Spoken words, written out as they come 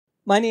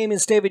My name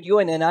is David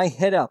Ewen, and I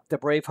head up the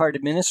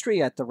Bravehearted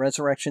Ministry at the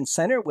Resurrection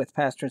Center with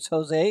Pastors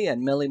Jose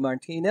and Millie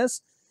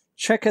Martinez.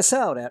 Check us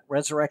out at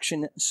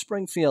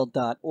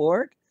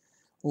resurrectionspringfield.org.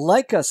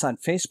 Like us on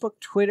Facebook,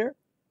 Twitter,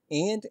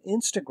 and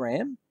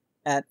Instagram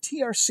at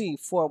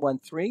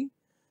TRC413.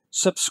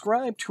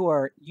 Subscribe to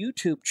our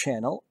YouTube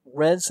channel,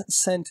 Res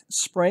Sent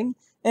Spring,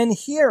 and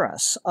hear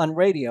us on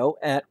radio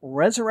at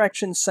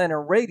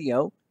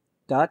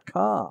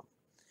resurrectioncenterradio.com.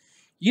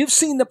 You've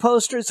seen the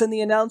posters and the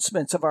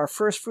announcements of our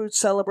First Fruit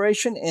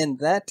celebration, and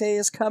that day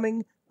is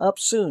coming up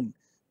soon.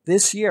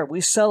 This year,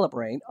 we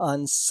celebrate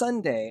on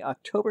Sunday,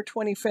 October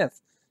 25th,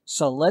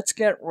 so let's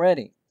get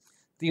ready.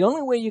 The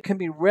only way you can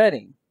be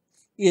ready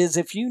is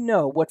if you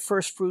know what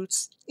First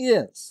Fruits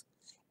is.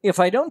 If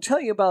I don't tell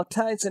you about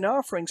tithes and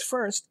offerings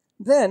first,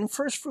 then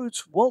First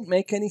Fruits won't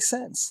make any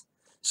sense.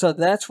 So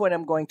that's what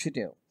I'm going to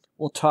do.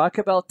 We'll talk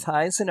about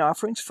tithes and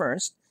offerings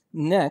first.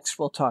 Next,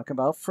 we'll talk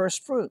about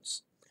First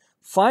Fruits.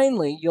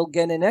 Finally, you'll be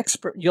an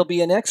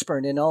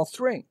expert in all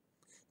three.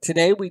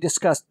 Today we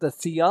discussed the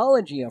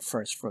theology of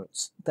first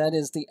fruits, that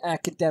is the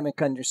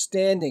academic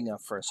understanding of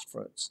first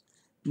fruits.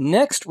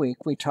 Next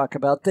week we talk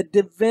about the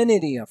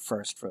divinity of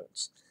first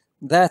fruits.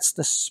 That's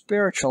the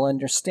spiritual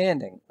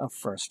understanding of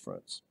first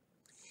fruits.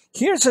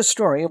 Here's a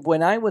story of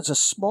when I was a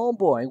small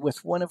boy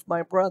with one of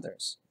my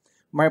brothers.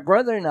 My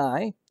brother and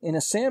I in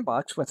a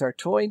sandbox with our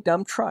toy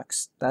dump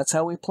trucks. That's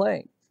how we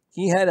played.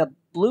 He had a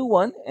blue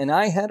one and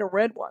I had a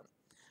red one.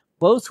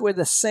 Both were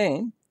the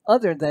same,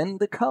 other than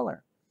the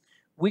color.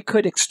 We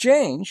could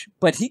exchange,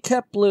 but he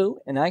kept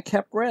blue and I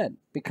kept red,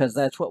 because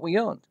that's what we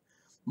owned.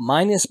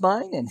 Mine is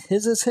mine and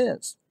his is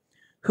his.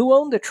 Who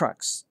owned the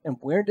trucks, and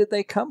where did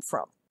they come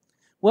from?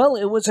 Well,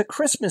 it was a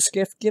Christmas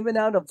gift given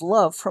out of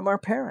love from our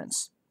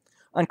parents.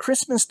 On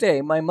Christmas Day,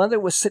 my mother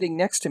was sitting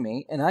next to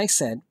me, and I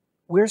said,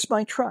 "Where's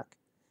my truck?"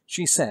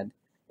 She said,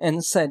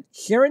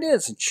 "Here it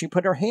is," and she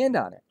put her hand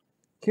on it.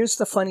 Here's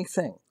the funny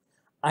thing.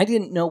 I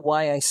didn't know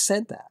why I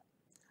said that.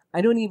 I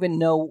don't even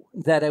know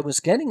that I was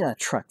getting a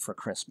truck for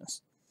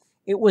Christmas.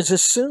 It was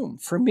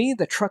assumed. For me,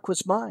 the truck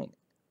was mine.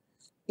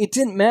 It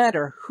didn't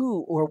matter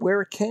who or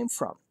where it came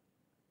from.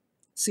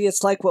 See,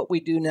 it's like what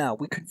we do now.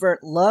 We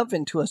convert love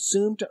into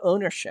assumed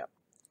ownership.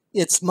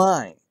 It's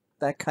mine,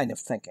 that kind of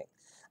thinking.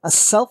 A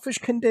selfish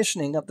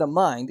conditioning of the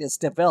mind is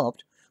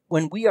developed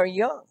when we are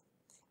young.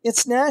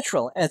 It's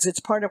natural, as it's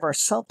part of our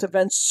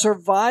self-defense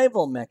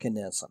survival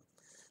mechanism.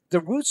 The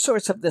root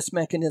source of this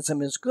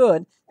mechanism is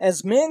good,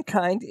 as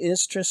mankind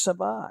is to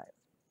survive.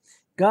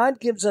 God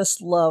gives us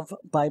love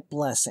by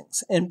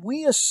blessings, and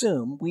we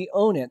assume we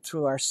own it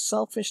through our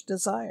selfish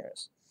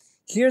desires.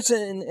 Here's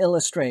an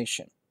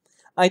illustration.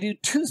 I do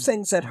two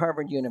things at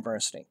Harvard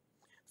University.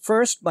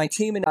 First, my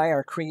team and I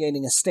are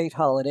creating a state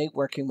holiday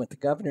working with the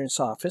governor's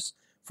office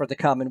for the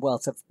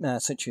Commonwealth of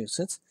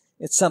Massachusetts.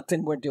 It's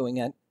something we're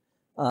doing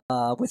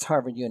with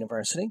Harvard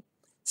University.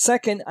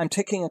 Second, I'm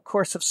taking a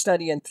course of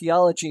study in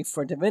theology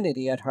for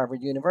divinity at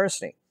Harvard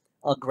University.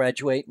 I'll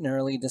graduate in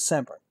early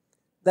December.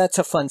 That's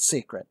a fun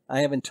secret.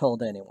 I haven't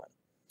told anyone.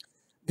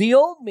 The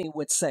old me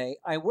would say,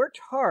 I worked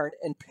hard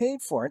and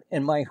paid for it,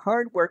 and my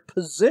hard work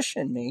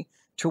positioned me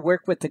to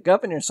work with the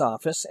governor's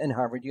office and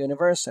Harvard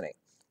University.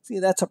 See,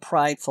 that's a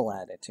prideful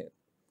attitude.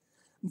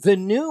 The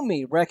new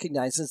me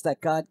recognizes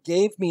that God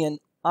gave me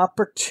an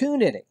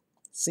opportunity.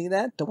 See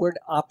that? The word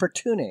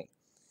opportunity.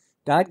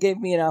 God gave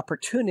me an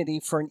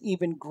opportunity for an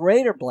even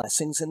greater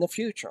blessings in the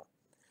future.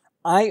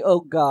 I owe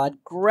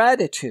God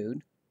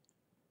gratitude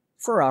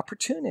for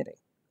opportunity.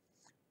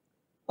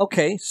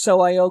 Okay, so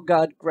I owe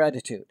God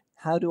gratitude.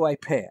 How do I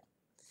pay it?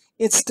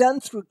 It's done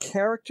through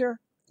character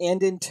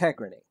and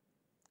integrity.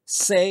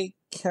 Say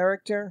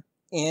character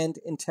and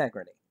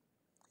integrity.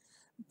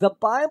 The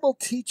Bible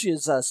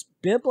teaches us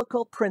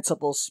biblical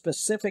principles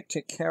specific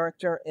to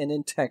character and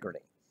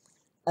integrity.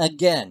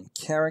 Again,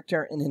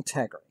 character and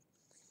integrity.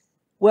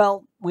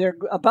 Well, we're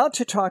about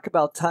to talk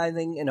about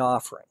tithing and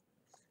offering.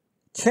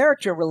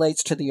 Character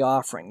relates to the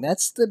offering.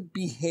 That's the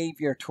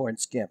behavior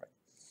towards giving.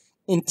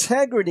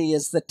 Integrity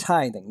is the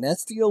tithing.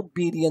 That's the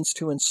obedience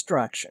to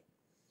instruction.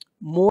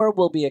 More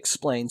will be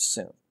explained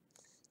soon.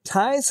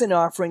 Tithes and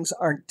offerings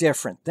are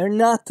different. They're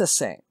not the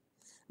same.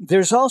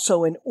 There's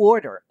also an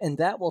order, and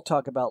that we'll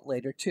talk about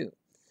later too.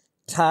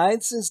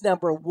 Tithes is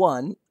number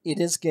 1.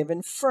 It is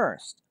given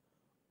first.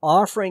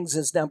 Offerings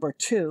is number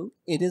 2.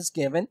 It is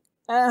given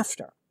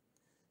after.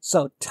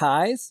 So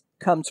tithes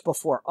comes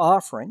before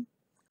offering.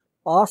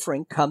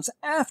 Offering comes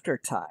after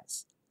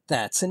tithes.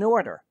 That's an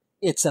order.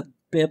 It's a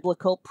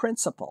biblical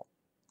principle.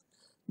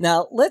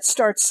 Now, let's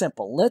start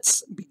simple.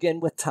 Let's begin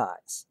with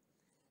tithes.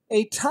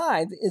 A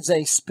tithe is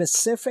a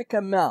specific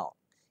amount.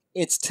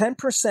 It's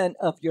 10%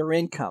 of your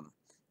income,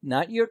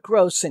 not your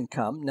gross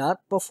income,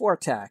 not before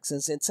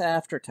taxes. It's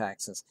after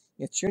taxes.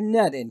 It's your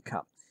net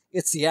income.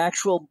 It's the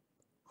actual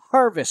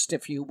harvest,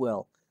 if you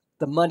will,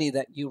 the money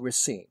that you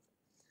receive.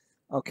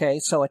 Okay,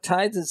 so a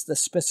tithe is the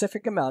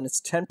specific amount.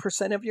 It's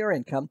 10% of your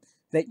income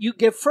that you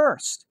give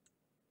first.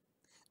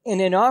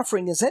 And an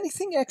offering is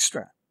anything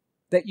extra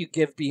that you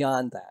give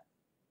beyond that.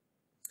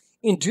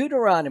 In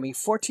Deuteronomy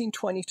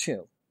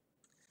 14:22,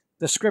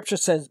 The scripture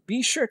says,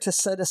 be sure to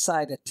set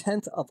aside a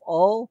tenth of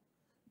all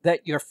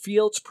that your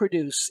fields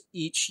produce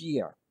each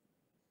year.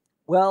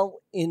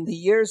 Well, in the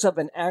years of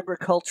an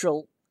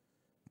agricultural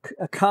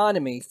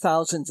economy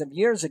thousands of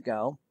years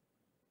ago,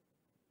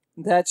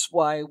 that's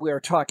why we're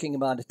talking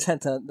about a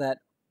tenth of that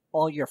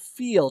all your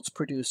fields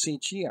produce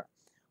each year.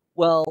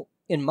 Well,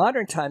 in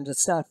modern times,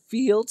 it's not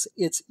fields,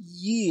 it's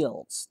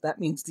yields.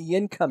 That means the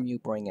income you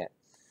bring in.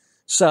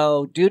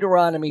 So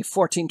Deuteronomy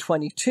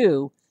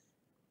 14:22,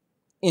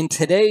 in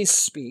today's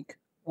speak,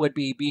 would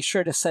be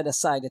sure to set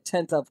aside a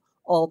tenth of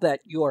all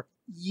that your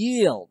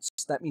yields,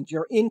 that means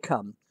your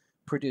income,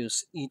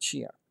 produce each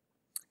year.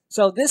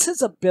 So this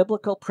is a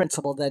biblical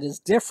principle that is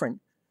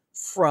different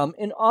from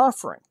an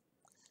offering.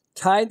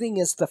 Tithing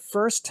is the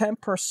first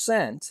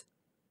 10%,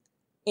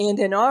 and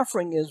an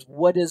offering is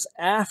what is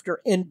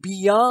after and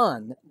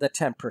beyond the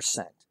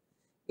 10%.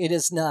 It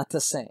is not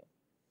the same.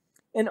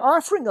 An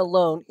offering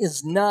alone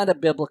is not a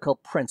biblical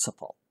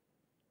principle.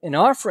 An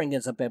offering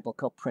is a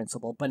biblical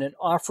principle, but an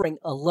offering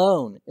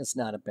alone is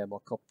not a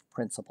biblical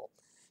principle,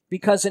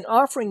 because an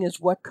offering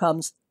is what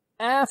comes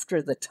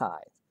after the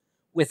tithe.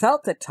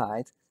 Without the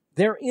tithe,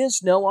 there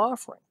is no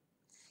offering.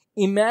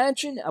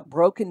 Imagine a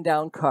broken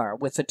down car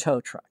with a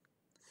tow truck.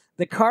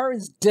 The car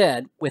is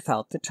dead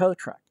without the tow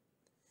truck.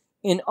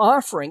 An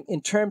offering,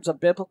 in terms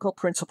of biblical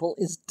principle,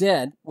 is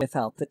dead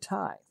without the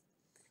tithe.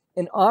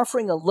 An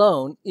offering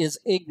alone is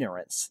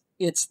ignorance.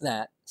 It's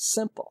that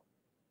simple.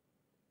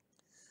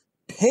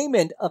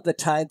 Payment of the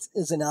tithes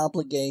is an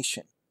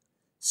obligation.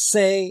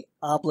 Say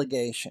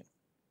obligation.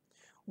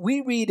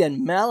 We read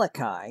in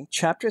Malachi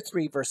chapter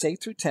 3, verse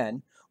 8 through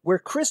 10, where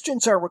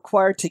Christians are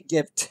required to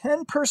give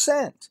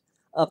 10%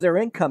 of their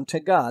income to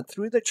God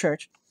through the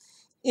church.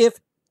 If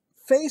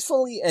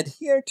faithfully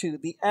adhered to,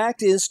 the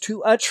act is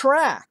to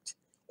attract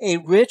a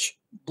rich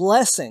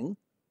blessing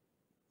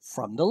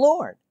from the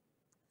Lord.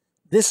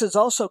 This is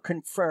also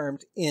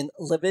confirmed in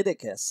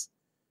Leviticus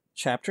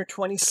chapter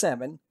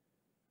 27,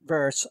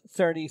 verse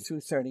 30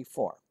 through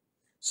 34.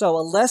 So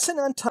a lesson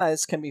on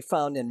tithes can be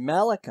found in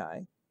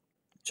Malachi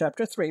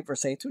chapter 3,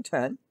 verse 8 through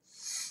 10,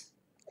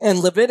 and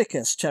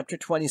Leviticus chapter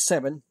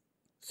 27,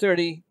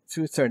 30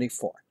 through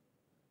 34.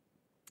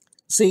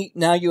 See,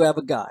 now you have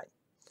a guide.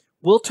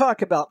 We'll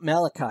talk about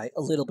Malachi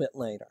a little bit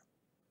later.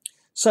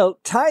 So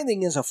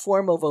tithing is a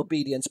form of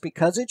obedience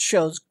because it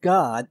shows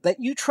God that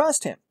you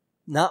trust Him,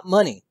 not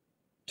money,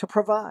 to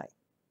provide.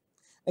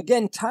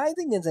 Again,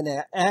 tithing is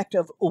an act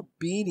of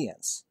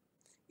obedience.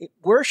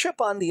 Worship,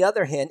 on the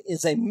other hand,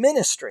 is a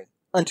ministry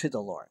unto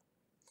the Lord.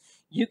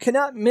 You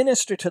cannot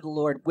minister to the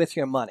Lord with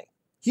your money.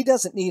 He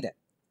doesn't need it.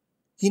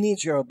 He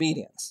needs your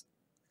obedience.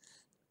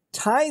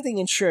 Tithing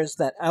ensures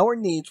that our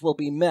needs will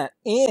be met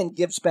and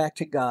gives back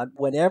to God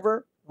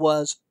whatever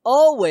was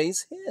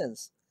always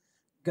His.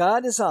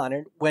 God is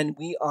honored when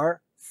we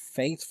are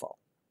faithful.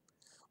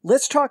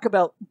 Let's talk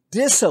about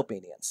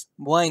disobedience.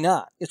 Why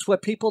not? It's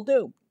what people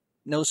do.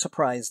 No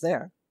surprise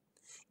there.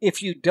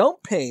 If you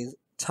don't pay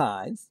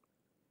tithes,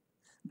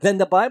 then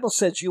the Bible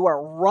says you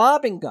are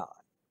robbing God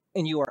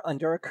and you are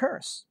under a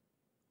curse.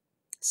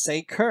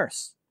 Say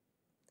curse.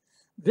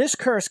 This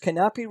curse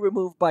cannot be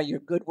removed by your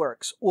good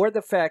works or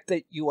the fact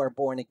that you are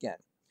born again.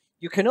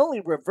 You can only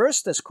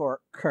reverse this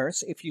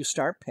curse if you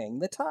start paying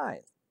the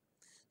tithe.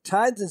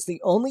 Tithe is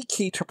the only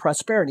key to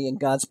prosperity and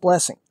God's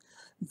blessing.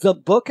 The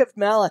book of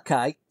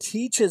Malachi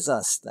teaches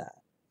us that.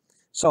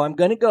 So I'm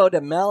going to go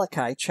to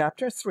Malachi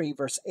chapter 3,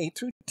 verse 8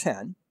 through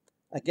 10.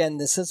 Again,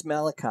 this is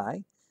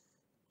Malachi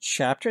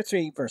chapter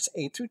 3, verse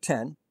 8 through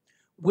 10.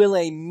 Will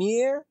a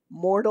mere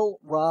mortal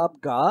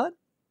rob God?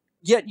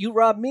 Yet you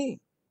rob me.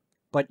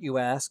 But you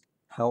ask,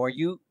 how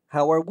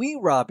are we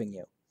robbing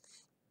you?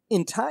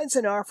 In tithes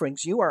and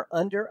offerings, you are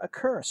under a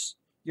curse,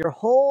 your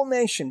whole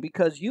nation,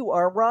 because you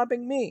are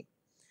robbing me.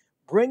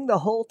 Bring the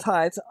whole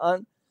tithe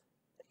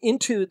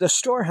into the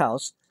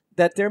storehouse,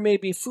 that there may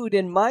be food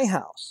in my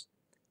house.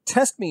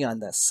 Test me on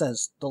this,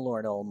 says the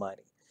Lord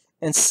Almighty,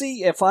 and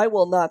see if I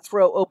will not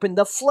throw open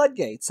the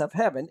floodgates of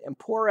heaven and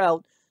pour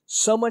out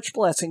so much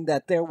blessing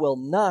that there will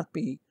not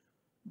be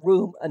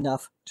room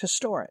enough to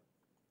store it.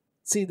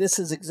 See, this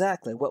is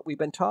exactly what we've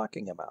been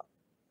talking about.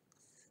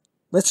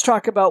 Let's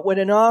talk about what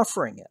an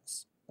offering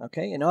is.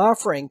 Okay, an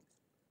offering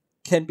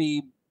can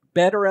be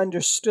better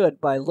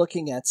understood by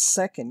looking at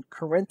 2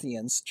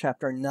 Corinthians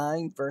chapter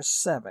 9, verse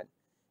 7.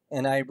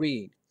 And I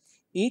read,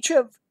 each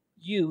of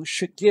you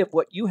should give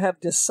what you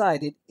have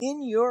decided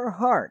in your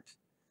heart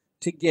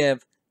to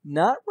give,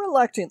 not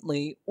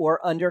reluctantly or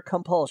under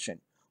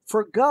compulsion,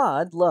 for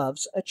God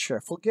loves a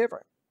cheerful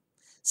giver.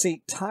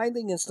 See,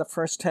 tithing is the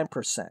first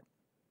 10%.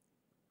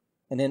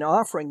 And an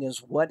offering is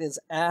what is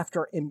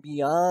after and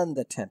beyond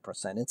the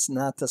 10%. It's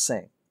not the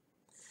same.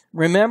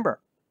 Remember,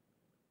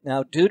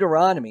 now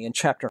Deuteronomy in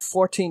chapter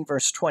 14,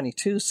 verse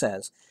 22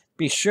 says,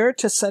 be sure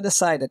to set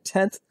aside a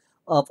tenth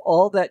of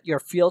all that your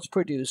fields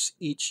produce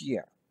each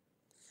year.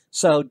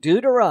 So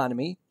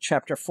Deuteronomy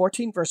chapter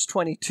 14, verse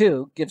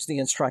 22 gives the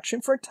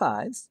instruction for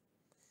tithes.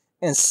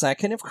 And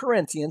 2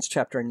 Corinthians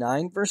chapter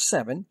 9, verse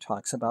 7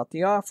 talks about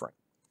the offering.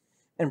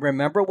 And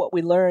remember what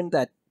we learned,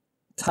 that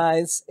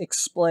tithes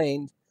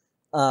explained,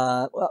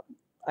 well,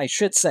 I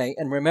should say,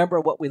 and remember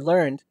what we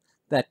learned,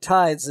 that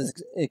tithes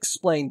is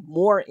explained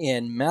more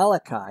in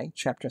Malachi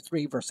chapter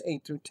 3, verse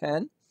 8 through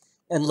 10,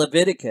 and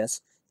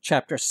Leviticus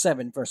chapter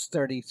 7, verse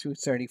 30 through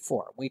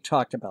 34. We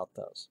talked about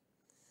those.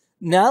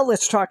 Now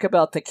let's talk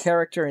about the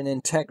character and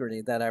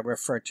integrity that I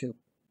referred to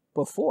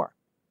before.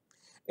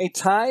 A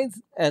tithe,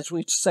 as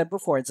we said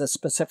before, is a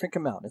specific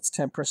amount. It's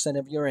 10%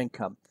 of your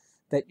income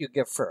that you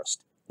give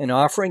first. An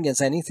offering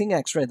is anything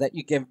extra that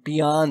you give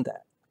beyond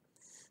that.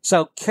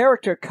 So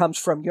character comes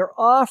from your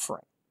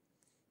offering.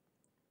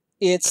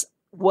 It's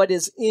what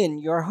is in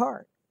your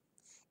heart.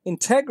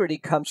 Integrity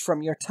comes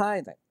from your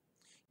tithing.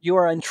 You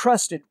are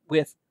entrusted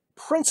with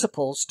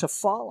principles to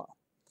follow.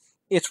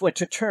 It's what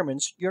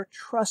determines your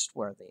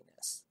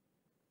trustworthiness.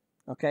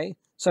 Okay?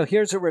 So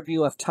here's a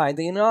review of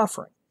tithing and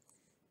offering.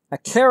 A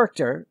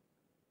character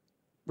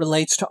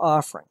relates to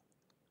offering.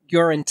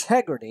 Your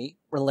integrity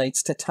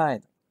relates to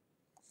tithing.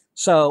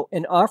 So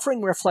an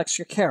offering reflects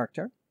your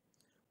character.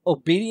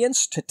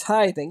 Obedience to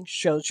tithing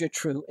shows your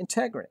true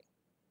integrity.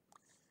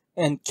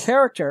 And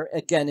character,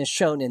 again, is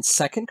shown in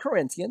 2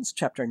 Corinthians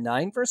chapter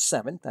 9, verse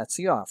 7. That's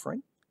the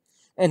offering.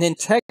 And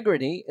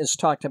integrity is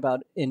talked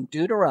about in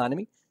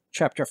Deuteronomy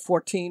chapter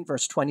 14,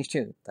 verse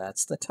 22.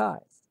 That's the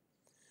tithe.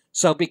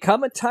 So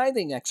become a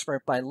tithing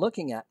expert by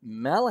looking at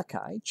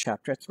Malachi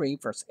chapter 3,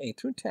 verse 8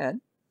 through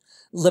 10,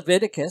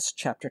 Leviticus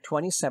chapter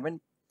 27,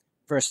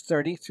 verse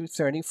 30 through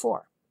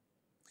 34.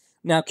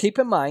 Now keep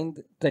in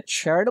mind that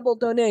charitable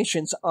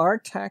donations are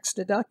tax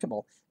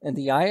deductible, and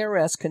the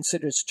IRS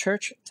considers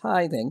church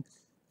tithing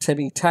to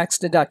be tax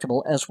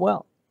deductible as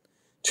well.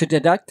 To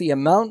deduct the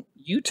amount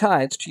you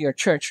tithe to your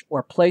church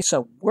or place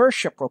a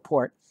worship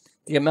report,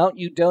 the amount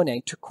you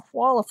donate to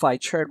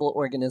qualified charitable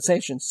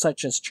organizations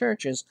such as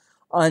churches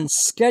on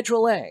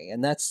Schedule A,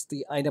 and that's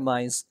the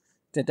itemized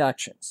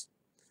deductions.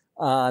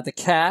 The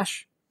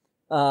cash,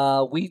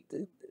 we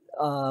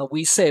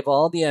save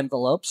all the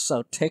envelopes,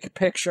 so take a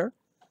picture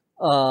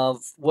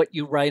of what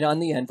you write on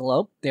the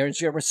envelope.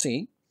 There's your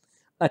receipt.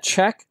 A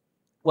check,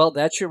 well,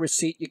 that's your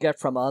receipt you get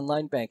from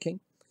online banking.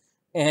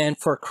 And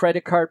for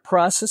credit card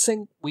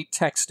processing, we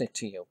text it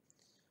to you.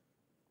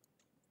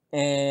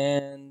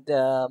 And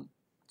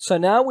so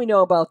now we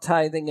know about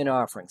tithing and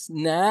offerings.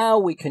 Now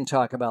we can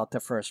talk about the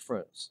first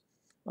fruits.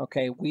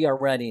 Okay, we are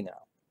ready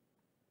now.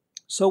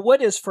 So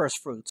what is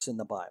first fruits in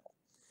the Bible?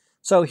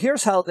 So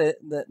here's how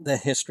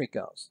the history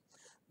goes.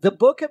 The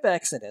book of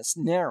Exodus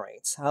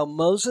narrates how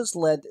Moses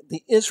led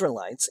the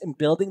Israelites in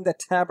building the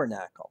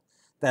tabernacle.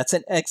 That's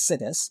in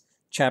Exodus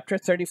chapter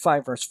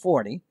 35, verse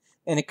 40.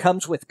 And it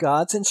comes with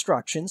God's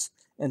instructions,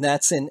 and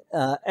that's in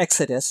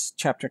Exodus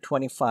chapter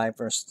 25,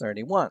 verse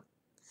 31.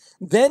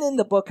 Then in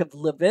the book of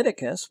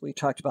Leviticus, we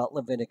talked about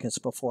Leviticus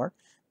before,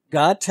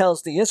 God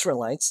tells the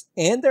Israelites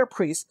and their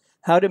priests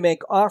how to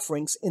make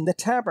offerings in the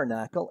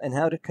tabernacle and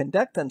how to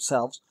conduct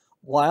themselves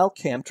while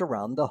camped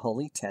around the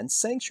holy tent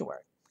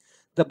sanctuary.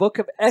 The book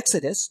of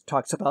Exodus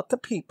talks about the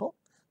people.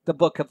 The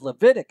book of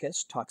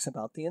Leviticus talks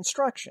about the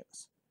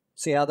instructions.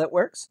 See how that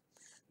works?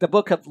 The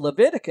book of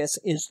Leviticus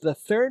is the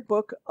third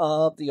book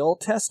of the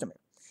Old Testament.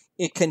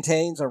 It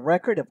contains a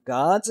record of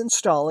God's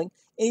installing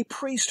a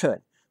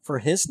priesthood for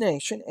his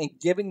nation and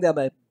giving them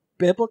a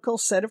biblical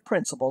set of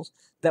principles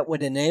that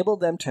would enable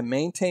them to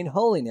maintain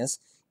holiness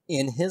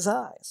in his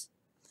eyes.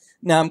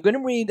 Now I'm going to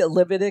read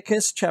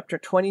Leviticus chapter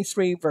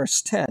 23,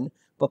 verse 10,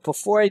 but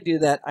before I do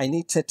that, I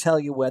need to tell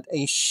you what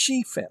a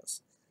sheaf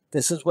is.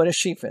 This is what a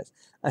sheaf is.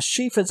 A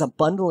sheaf is a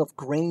bundle of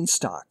grain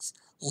stalks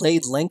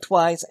laid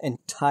lengthwise and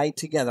tied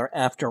together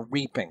after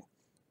reaping,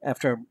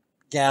 after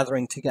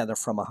gathering together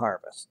from a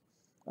harvest.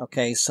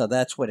 Okay, so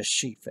that's what a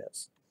sheaf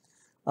is.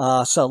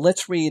 So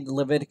let's read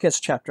Leviticus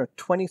chapter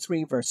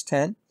 23, verse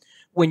 10.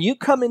 When you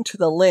come into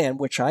the land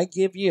which I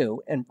give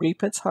you and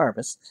reap its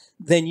harvest,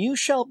 then you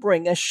shall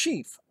bring a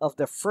sheaf of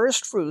the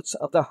first fruits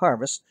of the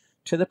harvest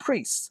to the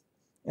priests.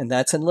 And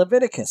that's in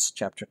Leviticus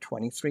chapter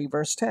 23,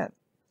 verse 10.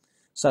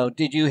 So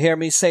did you hear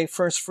me say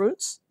first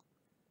fruits?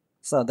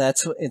 So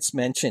that's it's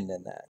mentioned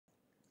in that.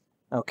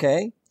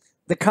 Okay?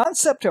 The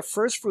concept of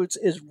first fruits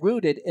is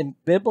rooted in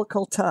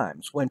biblical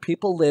times when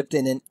people lived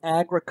in an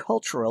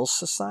agricultural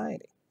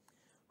society.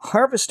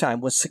 Harvest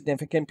time was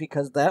significant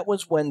because that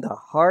was when the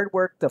hard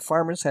work the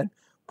farmers had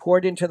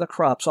poured into the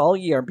crops all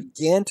year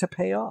began to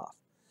pay off.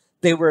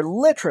 They were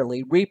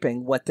literally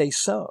reaping what they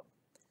sowed.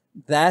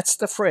 That's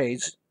the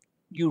phrase,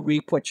 you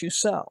reap what you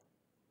sow.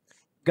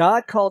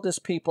 God called his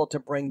people to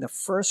bring the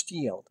first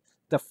yield,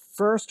 the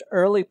first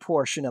early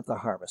portion of the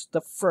harvest, the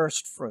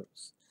first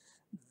fruits.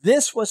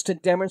 This was to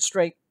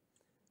demonstrate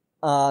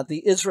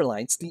the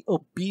Israelites the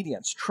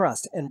obedience,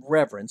 trust, and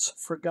reverence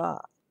for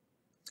God.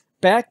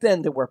 Back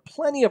then, there were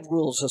plenty of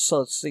rules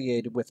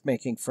associated with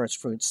making first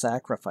fruit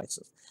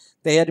sacrifices.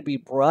 They had to be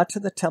brought to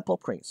the temple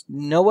priest.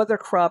 No other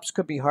crops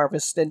could be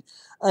harvested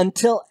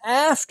until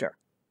after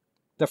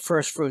the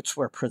first fruits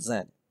were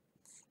presented.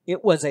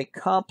 It was a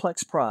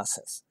complex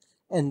process,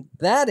 and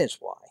that is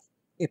why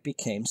it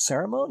became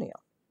ceremonial.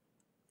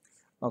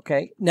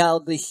 Okay, now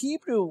the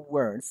Hebrew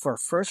word for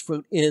first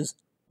fruit is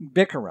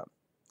bikurim.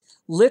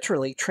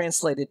 literally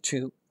translated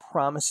to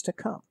promise to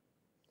come.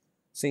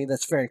 See,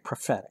 that's very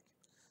prophetic.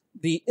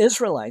 The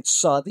Israelites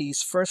saw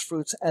these first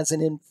fruits as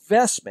an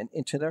investment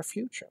into their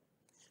future.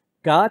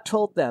 God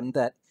told them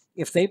that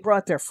if they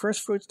brought their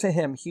first fruits to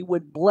him, he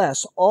would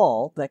bless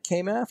all that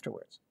came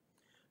afterwards.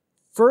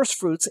 First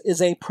fruits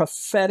is a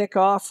prophetic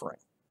offering.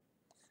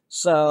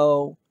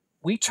 So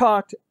we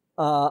talked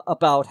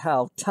about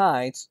how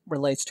tithes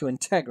relates to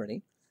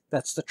integrity.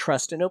 That's the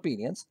trust and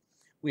obedience.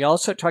 We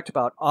also talked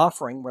about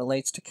offering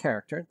relates to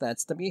character.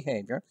 That's the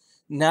behavior.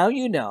 Now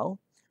you know,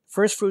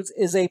 first fruits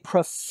is a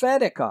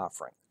prophetic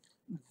offering.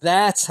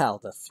 That's how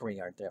the three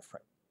are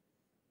different.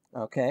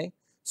 Okay?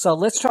 So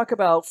let's talk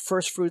about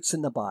first fruits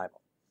in the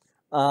Bible.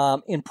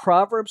 In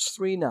Proverbs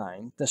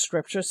 3:9, the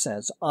scripture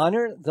says,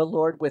 honor the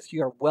Lord with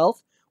your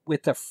wealth,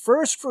 with the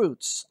first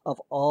fruits of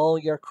all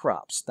your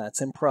crops.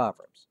 That's in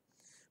Proverbs.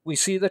 We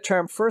see the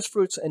term first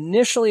fruits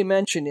initially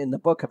mentioned in the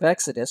book of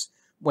Exodus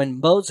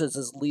when Moses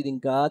is leading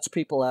God's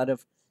people out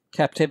of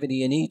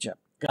captivity in Egypt.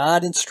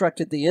 God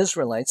instructed the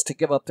Israelites to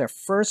give up their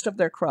first of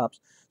their crops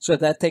so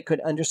that they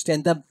could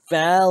understand the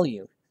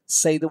value,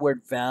 say the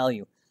word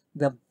value,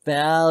 the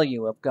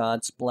value of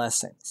God's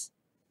blessings.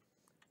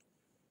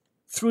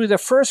 Through the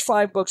first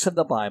 5 books of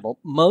the Bible,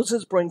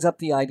 Moses brings up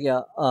the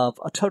idea of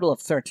a total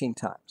of 13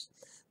 times.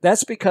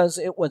 That's because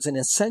it was an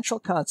essential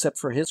concept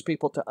for his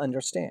people to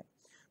understand.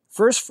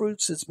 First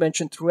fruits is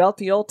mentioned throughout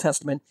the Old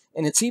Testament,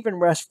 and it's even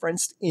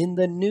referenced in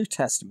the New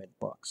Testament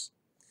books.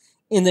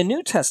 In the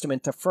New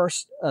Testament,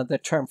 the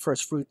term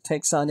first fruit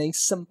takes on a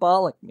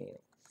symbolic meaning.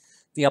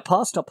 The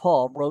Apostle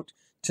Paul wrote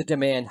to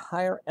demand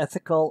higher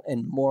ethical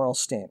and moral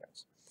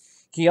standards.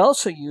 He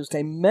also used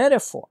a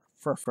metaphor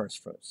for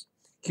first fruits.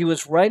 He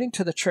was writing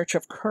to the church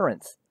of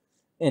Corinth,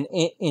 an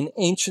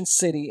ancient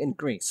city in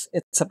Greece.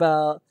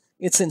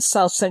 It's in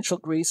south central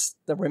Greece.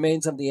 The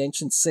remains of the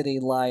ancient city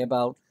lie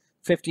about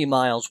 50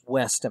 miles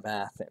west of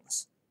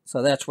Athens.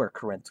 So that's where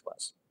Corinth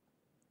was.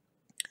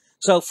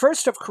 So 1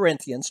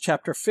 Corinthians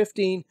chapter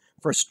 15,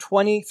 verse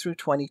 20 through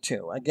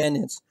 22. Again,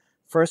 it's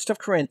 1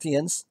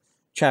 Corinthians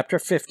chapter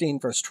 15,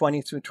 verse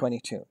 20 through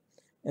 22.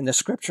 And the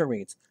scripture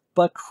reads,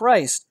 but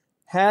Christ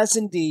has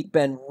indeed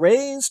been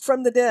raised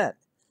from the dead,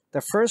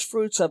 the first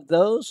fruits of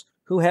those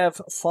who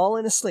have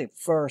fallen asleep.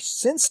 For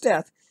since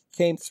death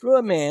came through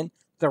a man,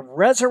 the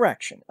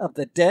resurrection of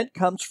the dead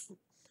comes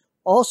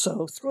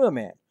also through a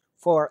man.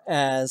 For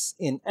as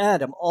in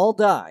Adam all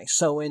die,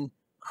 so in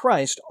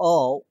Christ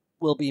all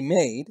will be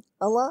made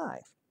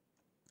alive.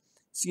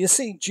 So you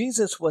see,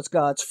 Jesus was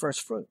God's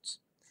first fruits,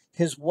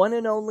 his one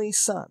and only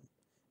Son,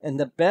 and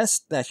the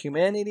best that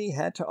humanity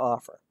had to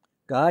offer.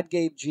 God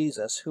gave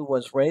Jesus, who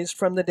was raised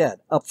from the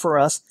dead, up for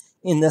us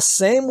in the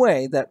same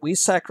way that we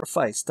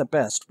sacrifice the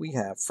best we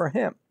have for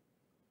him.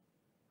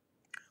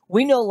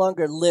 We no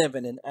longer live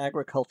in an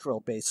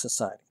agricultural-based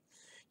society.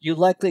 You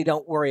likely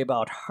don't worry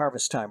about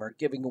harvest time or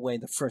giving away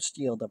the first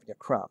yield of your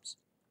crops.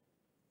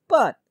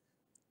 But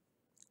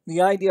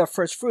the idea of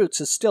first fruits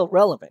is still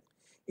relevant.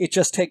 It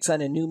just takes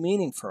on a new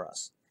meaning for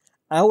us.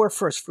 Our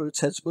first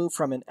fruits has moved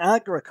from an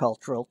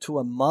agricultural to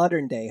a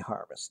modern-day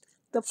harvest,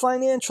 the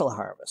financial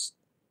harvest.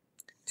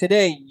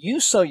 Today,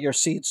 you sow your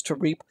seeds to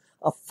reap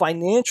a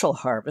financial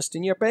harvest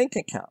in your bank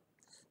account.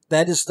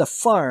 That is the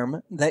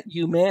farm that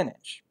you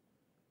manage.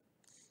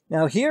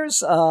 Now, here's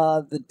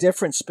the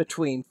difference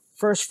between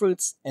first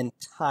fruits and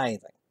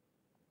tithing.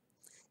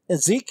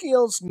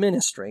 Ezekiel's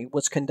ministry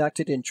was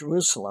conducted in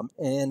Jerusalem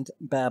and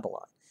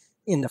Babylon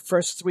in the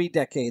first 3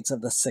 decades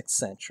of the 6th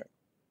century.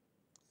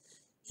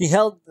 He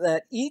held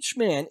that each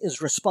man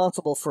is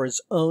responsible for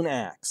his own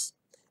acts.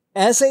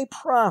 As a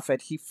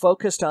prophet, he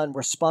focused on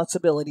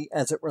responsibility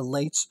as it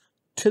relates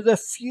to the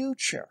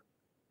future.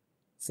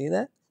 See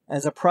that?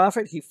 As a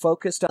prophet, he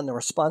focused on the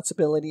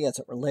responsibility as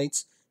it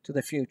relates to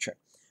the future.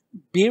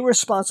 Be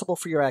responsible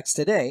for your acts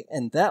today,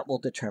 and that will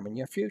determine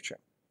your future.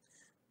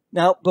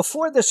 Now,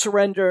 before the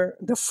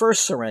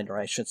first surrender,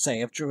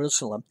 of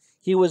Jerusalem,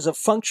 he was a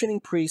functioning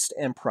priest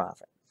and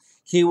prophet.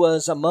 He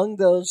was among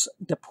those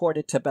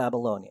deported to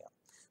Babylonia.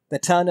 The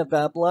town of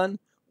Babylon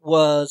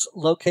was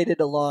located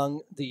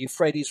along the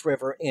Euphrates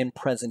River in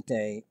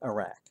present-day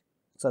Iraq.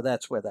 So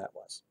that's where that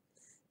was.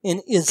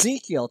 In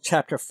Ezekiel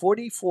chapter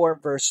 44,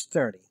 verse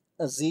 30,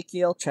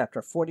 Ezekiel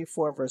chapter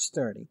 44, verse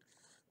 30,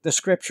 the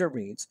scripture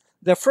reads,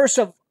 the first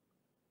of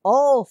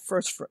all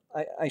first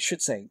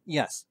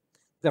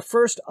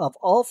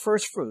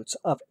fruits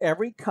of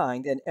every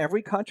kind and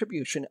every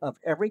contribution of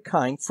every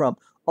kind from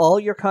all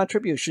your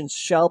contributions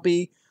shall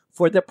be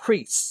for the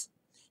priests.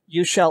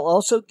 You shall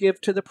also give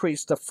to the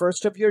priest the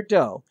first of your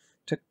dough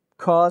to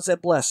cause a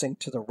blessing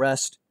to the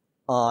rest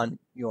on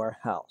your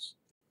house.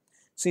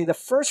 See, the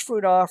first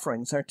fruit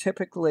offerings are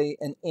typically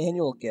an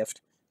annual gift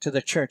to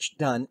the church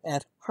done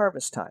at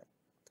harvest time.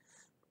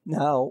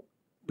 Now,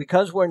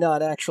 because we're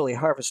not actually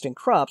harvesting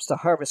crops, the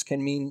harvest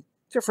can mean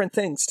different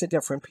things to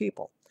different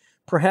people.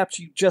 Perhaps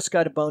you just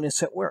got a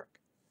bonus at work.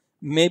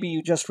 Maybe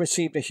you just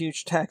received a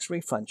huge tax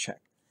refund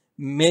check.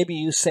 Maybe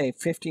you saved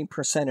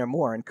 15% or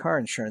more in car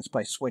insurance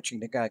by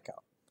switching to Geico.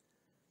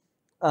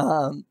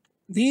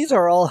 These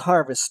are all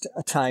harvest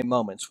time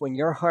moments when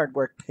your hard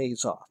work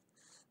pays off.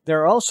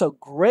 There are also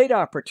great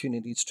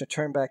opportunities to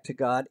turn back to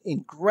God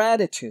in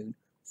gratitude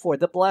for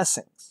the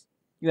blessings.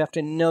 You have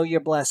to know your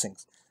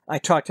blessings. I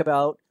talked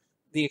about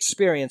the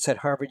experience at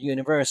Harvard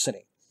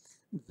University.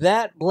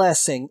 That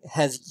blessing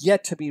has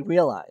yet to be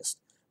realized,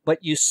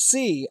 but you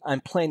see,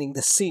 I'm planting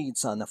the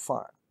seeds on the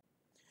farm.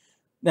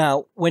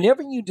 Now,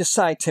 whenever you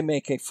decide to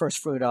make a first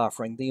fruit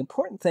offering, the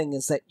important thing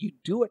is that you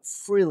do it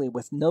freely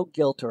with no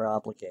guilt or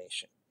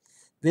obligation.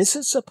 This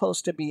is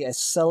supposed to be a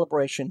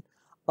celebration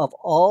of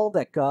all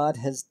that God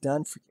has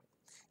done for you.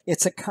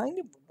 It's a kind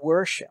of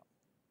worship.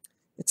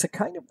 It's a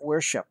kind of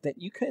worship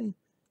that you can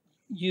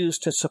use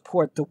to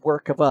support the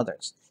work of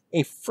others.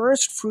 A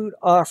first fruit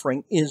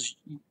offering is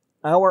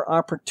our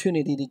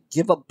opportunity to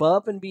give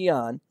above and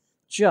beyond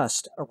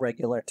just a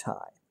regular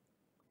tithe.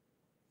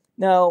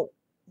 Now,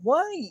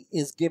 why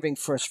is giving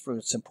first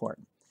fruits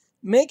important?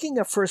 Making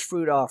a first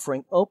fruit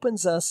offering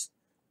opens us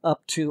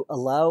up to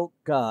allow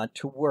God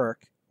to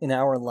work in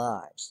our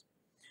lives.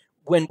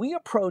 When we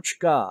approach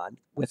God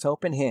with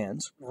open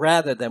hands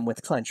rather than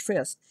with clenched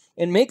fists,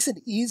 it makes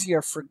it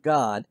easier for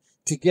God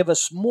to give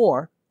us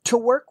more to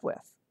work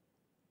with.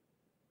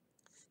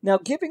 Now,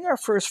 giving our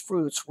first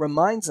fruits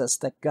reminds us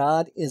that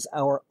God is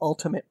our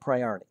ultimate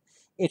priority.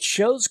 It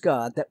shows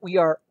God that we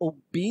are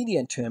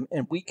obedient to Him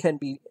and we can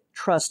be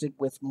trusted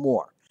with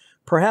more.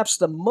 Perhaps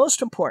the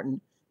most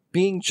important,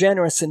 being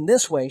generous in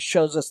this way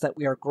shows us that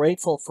we are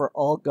grateful for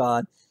all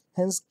God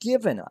has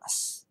given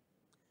us.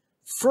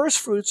 First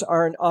fruits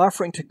are an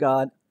offering to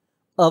God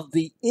of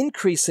the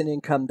increase in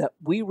income that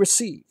we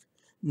receive.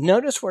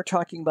 Notice we're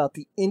talking about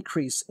the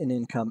increase in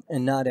income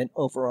and not an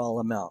overall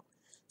amount.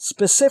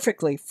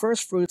 Specifically,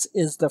 first fruits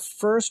is the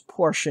first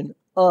portion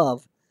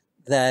of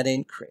that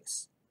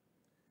increase.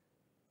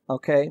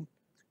 Okay?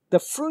 The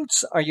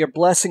fruits are your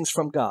blessings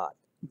from God.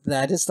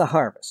 That is the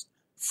harvest.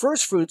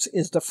 First fruits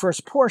is the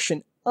first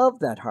portion of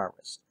that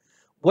harvest.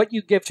 What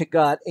you give to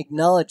God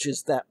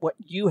acknowledges that what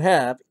you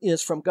have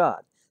is from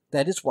God.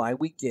 That is why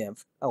we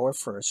give our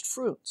first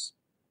fruits.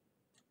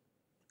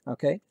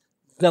 Okay?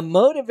 The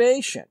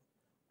motivation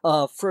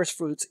of first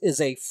fruits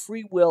is a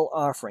free will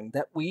offering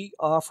that we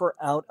offer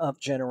out of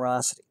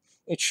generosity.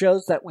 It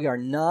shows that we are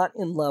not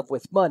in love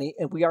with money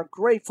and we are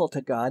grateful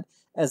to God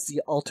as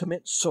the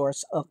ultimate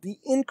source of the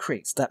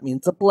increase. That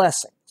means the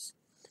blessings.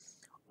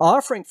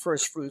 Offering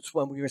first fruits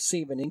when we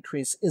receive an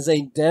increase is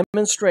a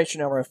demonstration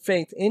of our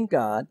faith in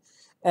God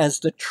as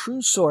the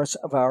true source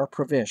of our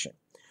provision.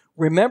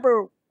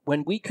 Remember,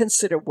 when we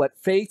consider what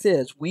faith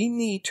is, we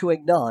need to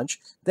acknowledge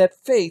that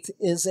faith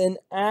is an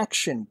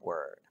action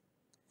word.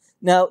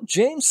 Now,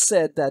 James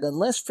said that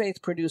unless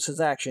faith produces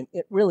action,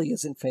 it really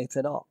isn't faith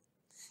at all.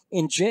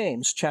 In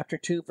James chapter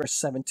 2, verse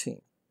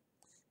 17,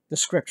 the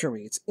scripture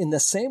reads, "In the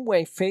same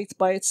way, faith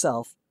by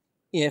itself,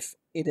 if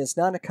it is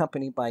not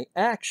accompanied by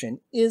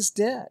action, is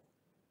dead."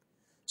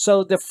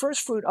 So the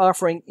first fruit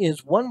offering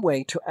is one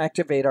way to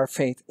activate our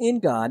faith in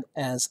God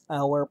as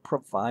our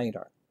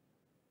provider.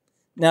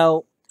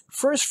 Now,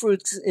 first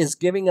fruits is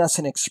giving us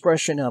an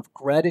expression of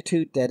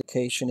gratitude,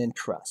 dedication, and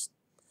trust.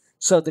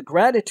 So the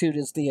gratitude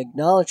is the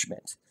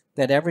acknowledgement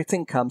that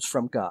everything comes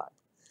from God.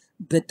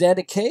 The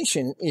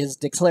dedication is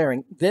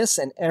declaring this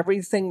and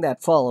everything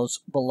that follows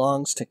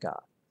belongs to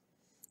God.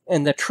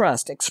 And the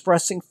trust,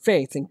 expressing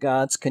faith in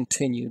God's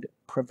continued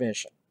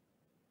provision.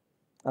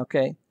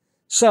 Okay?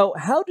 So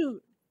how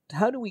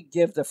do we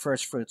give the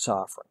first fruits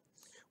offering?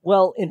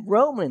 Well, in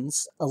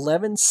Romans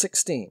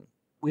 11:16,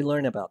 we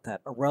learn about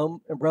that.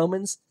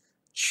 Romans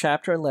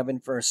chapter 11,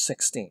 verse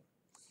 16.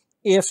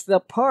 If the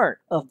part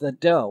of the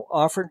dough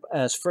offered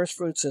as first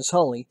fruits is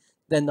holy,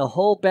 then the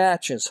whole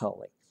batch is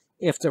holy.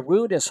 If the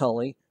root is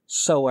holy,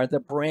 so are the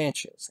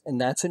branches. And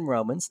that's in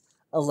Romans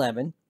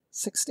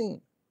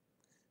 11:16.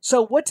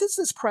 So what does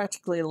this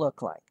practically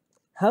look like?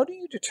 How do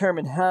you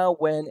determine how,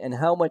 when, and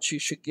how much you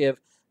should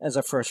give as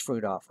a first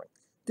fruit offering?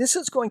 This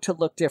is going to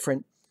look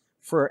different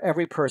for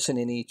every person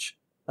in each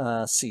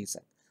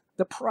season.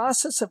 The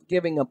process of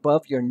giving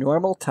above your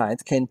normal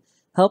tithe can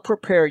help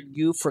prepare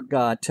you for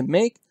God to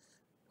make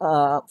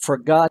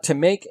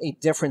a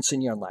difference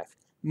in your life.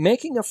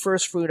 Making a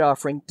first fruit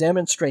offering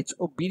demonstrates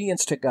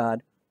obedience to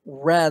God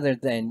rather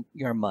than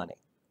your money.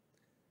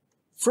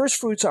 First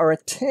fruits are a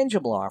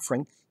tangible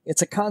offering.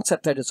 It's a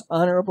concept that is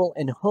honorable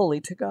and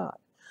holy to God.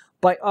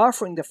 By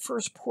offering the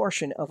first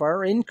portion of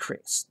our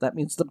increase, that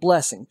means the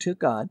blessing, to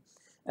God,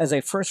 as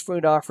a first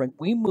fruit offering,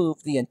 we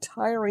move the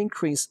entire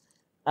increase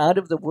out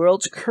of the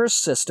world's curse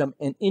system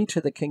and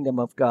into the kingdom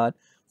of God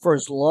for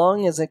as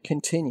long as it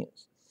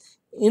continues.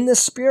 In the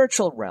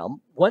spiritual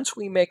realm, once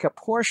we make a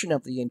portion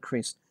of the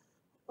increase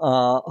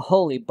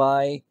holy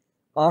by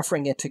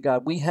offering it to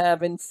God, we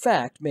have in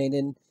fact made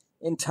an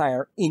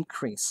entire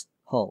increase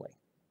holy.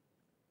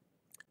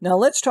 Now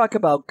let's talk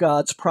about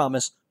God's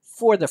promise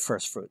for the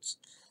first fruits.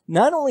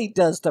 Not only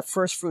does the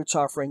first fruits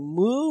offering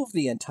move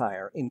the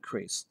entire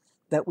increase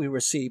that we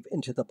receive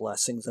into the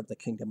blessings of the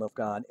kingdom of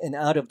God and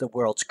out of the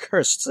world's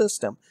cursed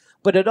system,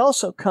 but it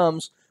also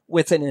comes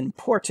with an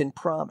important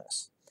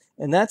promise.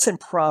 And that's in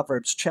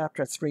Proverbs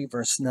chapter 3,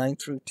 verse 9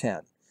 through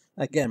 10.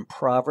 Again,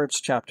 Proverbs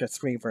chapter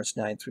 3, verse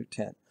 9 through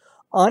 10.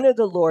 Honor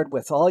the Lord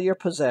with all your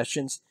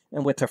possessions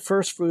and with the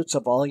first fruits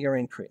of all your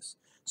increase.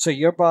 So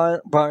your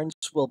barns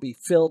will be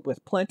filled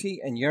with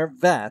plenty and your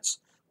vats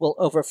will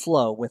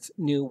overflow with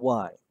new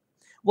wine.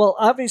 Well,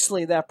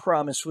 obviously that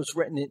promise was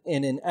written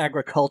in an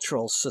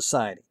agricultural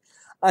society.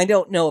 I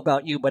don't know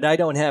about you, but I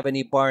don't have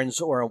any barns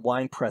or a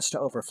wine press to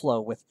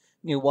overflow with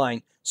new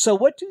wine. So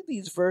what do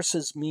these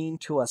verses mean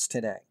to us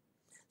today?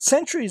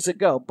 Centuries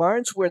ago,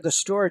 barns were the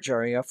storage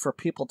area for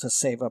people to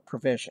save up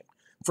provision.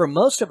 For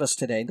most of us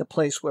today, the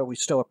place where we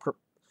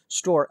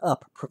store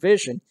up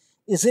provision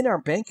is in our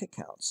bank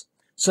accounts.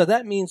 So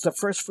that means the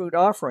first fruit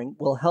offering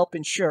will help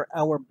ensure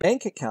our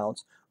bank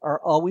accounts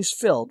are always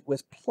filled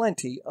with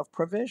plenty of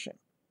provision.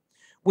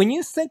 When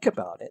you think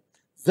about it,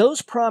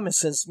 those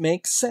promises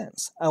make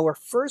sense. Our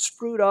first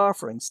fruit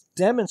offerings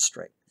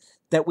demonstrate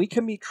that we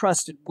can be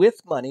trusted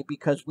with money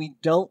because we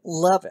don't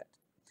love it.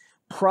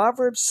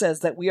 Proverbs says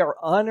that we are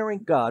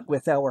honoring God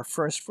with our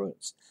first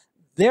fruits.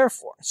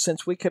 Therefore,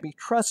 since we can be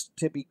trusted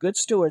to be good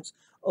stewards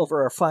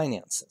over our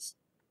finances,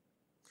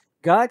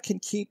 God can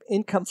keep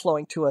income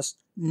flowing to us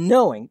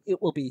knowing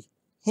it will be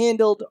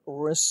handled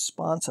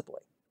responsibly.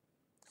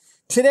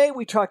 Today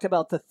we talked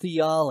about the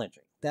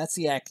theology. That's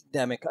the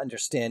academic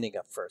understanding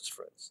of first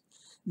fruits.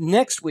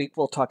 Next week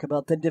we'll talk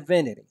about the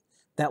divinity.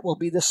 That will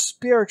be the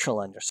spiritual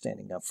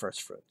understanding of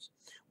first fruits.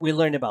 We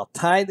learned about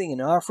tithing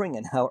and offering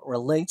and how it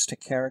relates to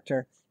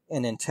character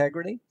and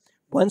integrity.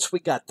 Once we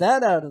got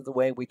that out of the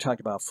way, we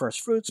talked about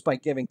first fruits by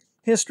giving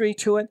history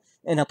to it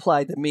and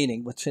applied the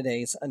meaning with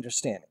today's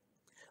understanding.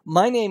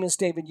 My name is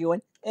David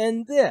Ewen,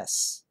 and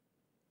this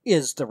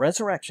is the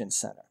Resurrection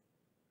Center.